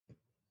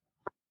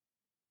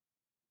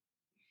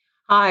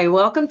Hi,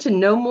 welcome to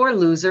No More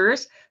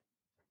Losers,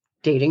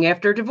 Dating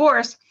After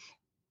Divorce.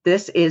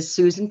 This is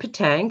Susan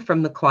Petang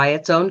from the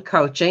Quiet Zone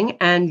Coaching.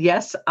 And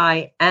yes,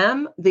 I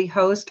am the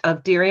host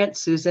of Dear Aunt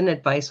Susan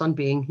Advice on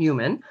Being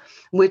Human,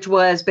 which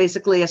was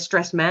basically a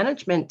stress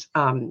management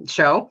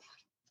show.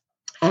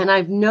 And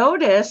I've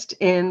noticed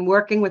in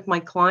working with my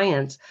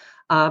clients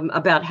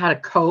about how to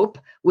cope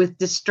with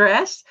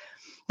distress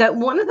that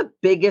one of the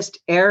biggest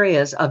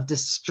areas of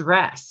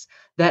distress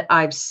that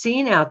I've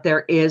seen out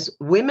there is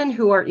women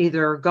who are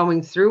either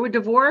going through a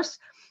divorce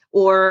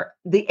or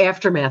the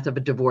aftermath of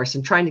a divorce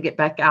and trying to get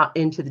back out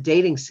into the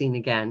dating scene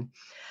again.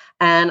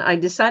 And I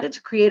decided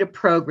to create a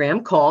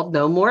program called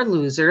No More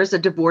Losers, a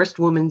divorced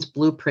woman's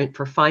blueprint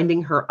for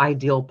finding her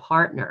ideal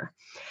partner.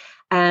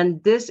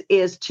 And this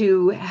is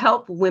to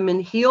help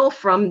women heal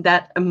from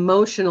that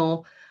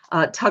emotional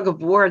tug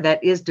of war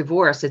that is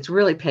divorce. It's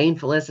really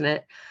painful, isn't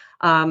it?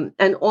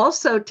 And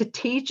also to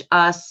teach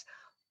us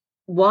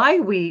why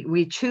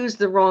we choose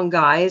the wrong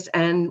guys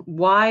and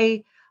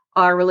why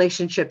our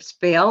relationships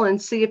fail, and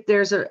see if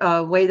there's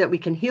a way that we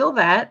can heal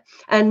that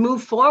and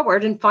move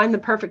forward and find the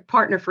perfect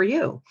partner for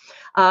you.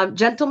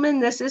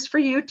 Gentlemen, this is for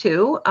you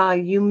too.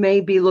 You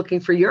may be looking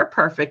for your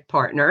perfect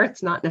partner.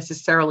 It's not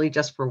necessarily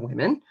just for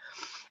women.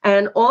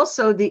 And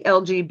also the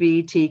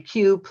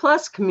LGBTQ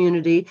plus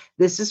community,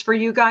 this is for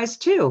you guys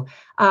too.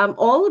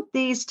 All of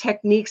these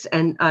techniques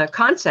and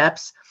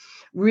concepts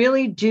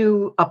really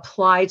do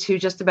apply to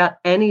just about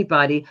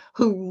anybody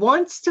who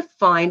wants to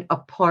find a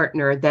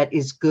partner that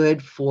is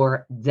good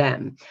for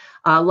them.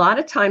 A lot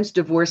of times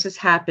divorces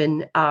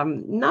happen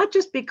not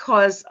just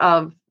because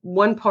of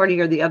one party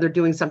or the other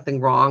doing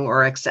something wrong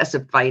or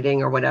excessive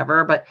fighting or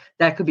whatever, but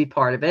that could be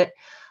part of it.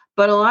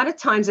 But a lot of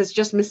times it's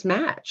just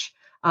mismatch.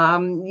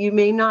 You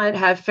may not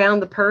have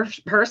found the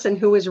person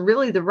who is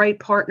really the right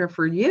partner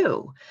for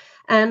you.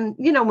 And,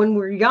 when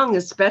we're young,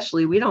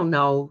 especially, we don't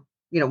know,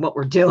 what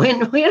we're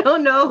doing. We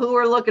don't know who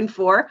we're looking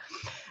for.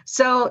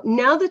 So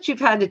now that you've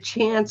had a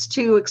chance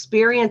to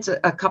experience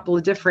a couple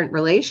of different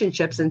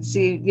relationships and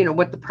see,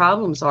 what the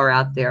problems are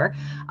out there,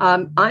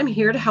 I'm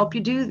here to help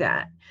you do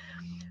that.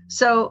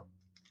 So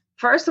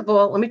first of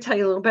all, let me tell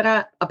you a little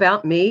bit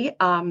about me.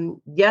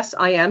 Yes,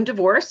 I am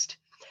divorced.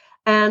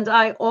 And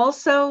I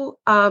also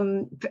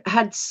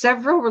had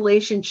several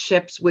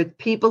relationships with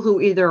people who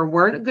either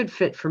weren't a good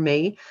fit for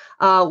me.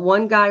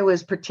 One guy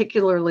was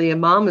particularly a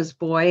mama's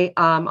boy.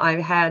 I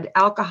had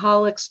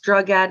alcoholics,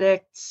 drug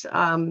addicts,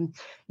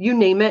 you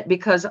name it,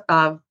 because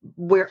of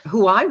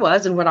who I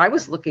was and what I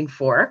was looking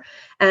for.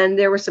 And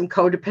there were some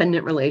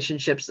codependent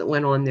relationships that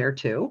went on there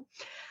too.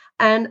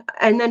 And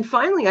then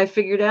finally, I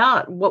figured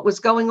out what was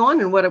going on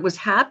and what was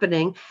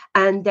happening.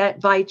 And that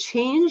by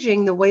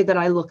changing the way that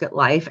I look at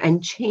life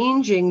and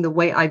changing the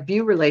way I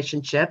view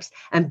relationships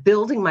and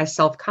building my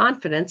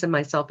self-confidence and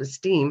my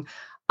self-esteem,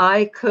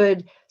 I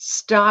could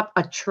stop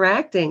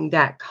attracting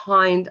that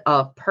kind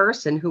of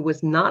person who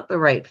was not the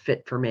right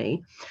fit for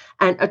me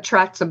and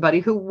attract somebody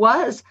who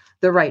was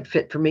the right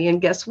fit for me. And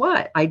guess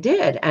what? I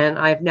did. And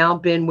I've now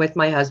been with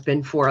my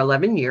husband for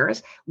 11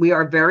 years. We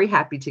are very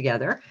happy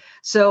together.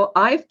 So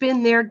I've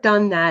been there,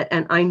 done that,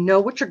 and I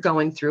know what you're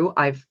going through.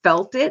 I've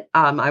felt it.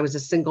 I was a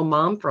single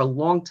mom for a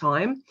long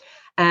time,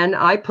 and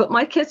I put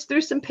my kids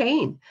through some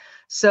pain.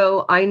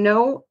 So I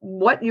know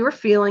what you're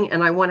feeling,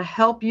 and I want to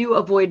help you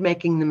avoid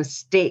making the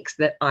mistakes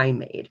that I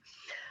made.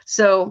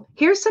 So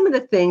here's some of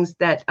the things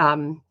that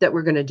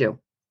we're going to do.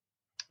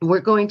 We're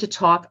going to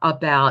talk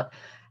about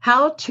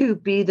how to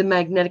be the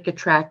magnetic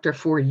attractor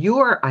for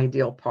your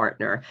ideal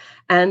partner.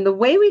 And the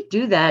way we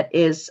do that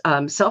is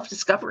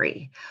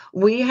self-discovery.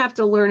 We have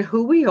to learn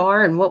who we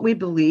are and what we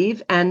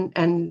believe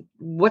and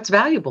what's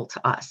valuable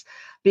to us.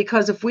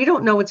 Because if we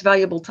don't know what's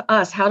valuable to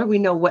us, how do we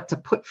know what to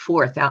put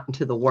forth out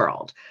into the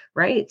world,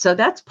 right? So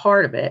that's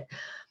part of it.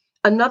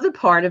 Another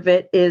part of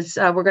it is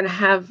we're going to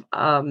have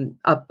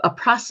a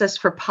process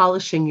for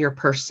polishing your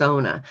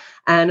persona.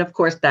 And of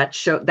course,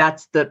 that's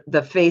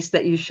the face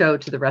that you show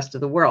to the rest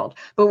of the world.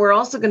 But we're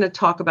also going to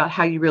talk about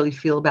how you really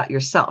feel about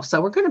yourself. So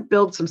we're going to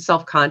build some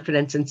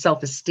self-confidence and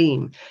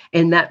self-esteem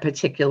in that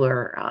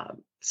particular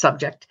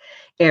subject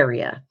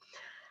area.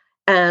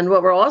 And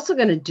what we're also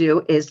going to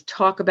do is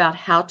talk about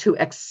how to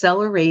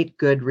accelerate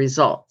good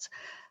results,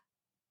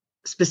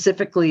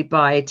 specifically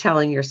by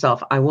telling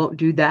yourself, I won't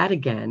do that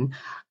again.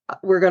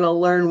 We're going to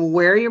learn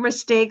where your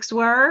mistakes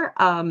were,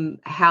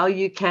 how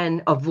you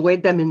can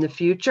avoid them in the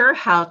future,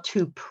 how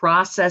to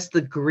process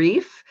the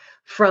grief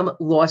from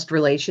lost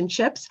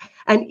relationships.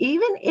 And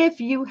even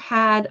if you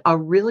had a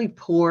really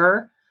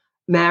poor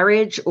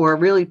marriage or a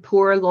really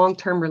poor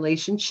long-term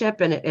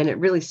relationship and it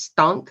really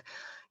stunk,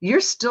 you're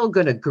still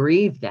going to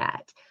grieve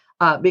that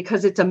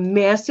because it's a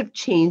massive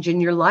change in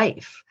your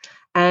life.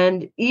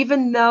 And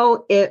even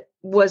though it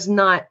was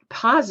not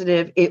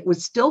positive, it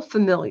was still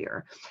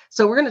familiar.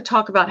 So we're going to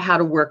talk about how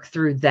to work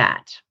through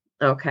that.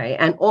 Okay.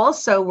 And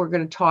also we're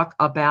going to talk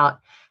about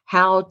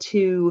how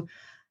to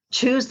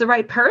choose the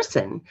right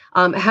person.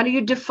 How do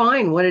you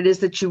define what it is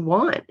that you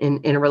want in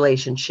a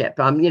relationship?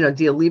 Do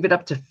you leave it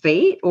up to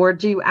fate, or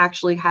do you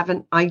actually have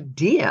an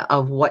idea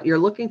of what you're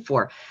looking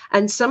for?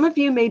 And some of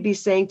you may be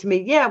saying to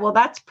me, yeah, well,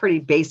 that's pretty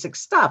basic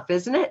stuff,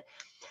 isn't it?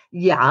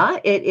 Yeah,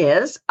 it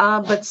is.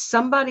 But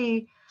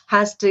somebody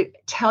has to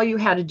tell you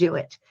how to do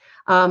it.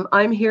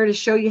 I'm here to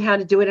show you how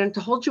to do it and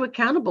to hold you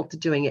accountable to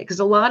doing it. Because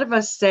a lot of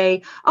us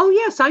say, oh,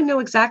 yes, I know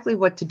exactly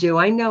what to do.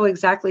 I know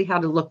exactly how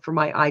to look for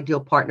my ideal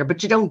partner,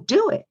 but you don't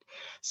do it.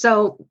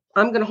 So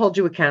I'm going to hold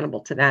you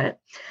accountable to that.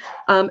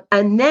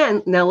 And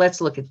then now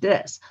let's look at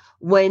this.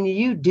 When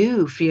you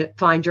do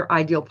find your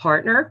ideal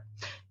partner,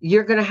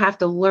 you're going to have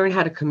to learn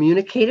how to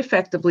communicate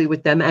effectively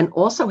with them and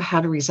also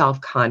how to resolve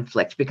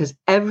conflict, because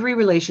every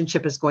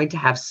relationship is going to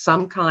have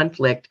some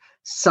conflict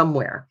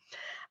somewhere.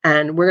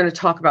 And we're going to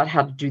talk about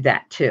how to do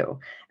that too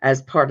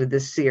as part of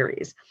this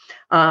series.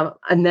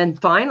 And then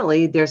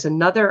finally, there's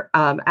another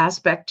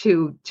aspect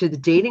to the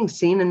dating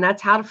scene, and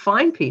that's how to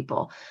find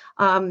people.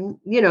 Do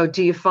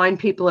you find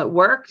people at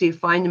work? Do you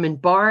find them in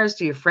bars?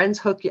 Do your friends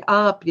hook you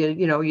up?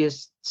 You're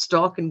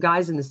stalking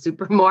guys in the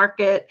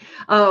supermarket.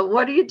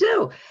 What do you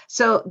do?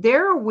 So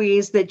there are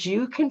ways that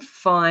you can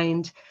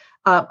find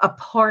a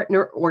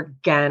partner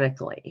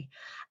organically.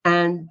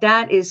 And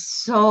that is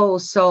so,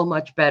 so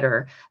much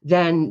better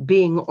than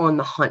being on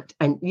the hunt.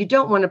 And you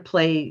don't want to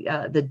play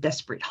the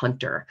desperate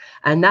hunter.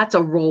 And that's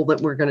a role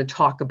that we're going to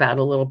talk about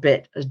a little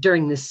bit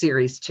during this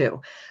series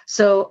too.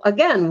 So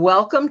again,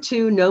 welcome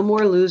to No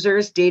More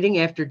Losers, Dating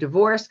After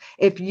Divorce.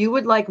 If you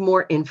would like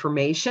more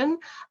information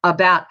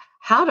about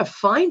how to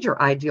find your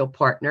ideal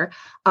partner,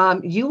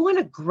 you want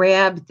to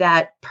grab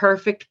that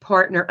perfect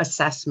partner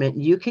assessment.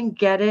 You can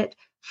get it.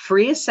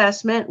 Free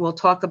assessment. We'll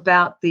talk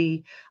about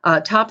the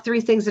top 3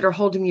 things that are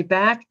holding you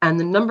back and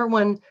the number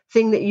 1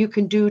 thing that you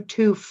can do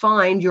to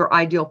find your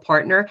ideal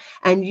partner.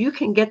 And you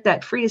can get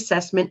that free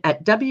assessment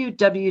at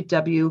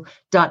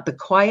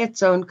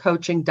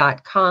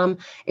www.thequietzonecoaching.com.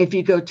 If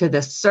you go to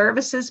the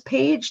services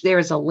page, there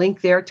is a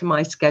link there to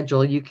my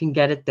schedule. You can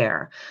get it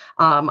there.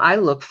 I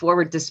look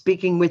forward to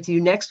speaking with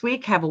you next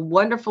week. Have a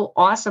wonderful,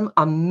 awesome,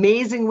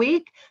 amazing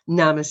week.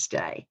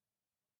 Namaste.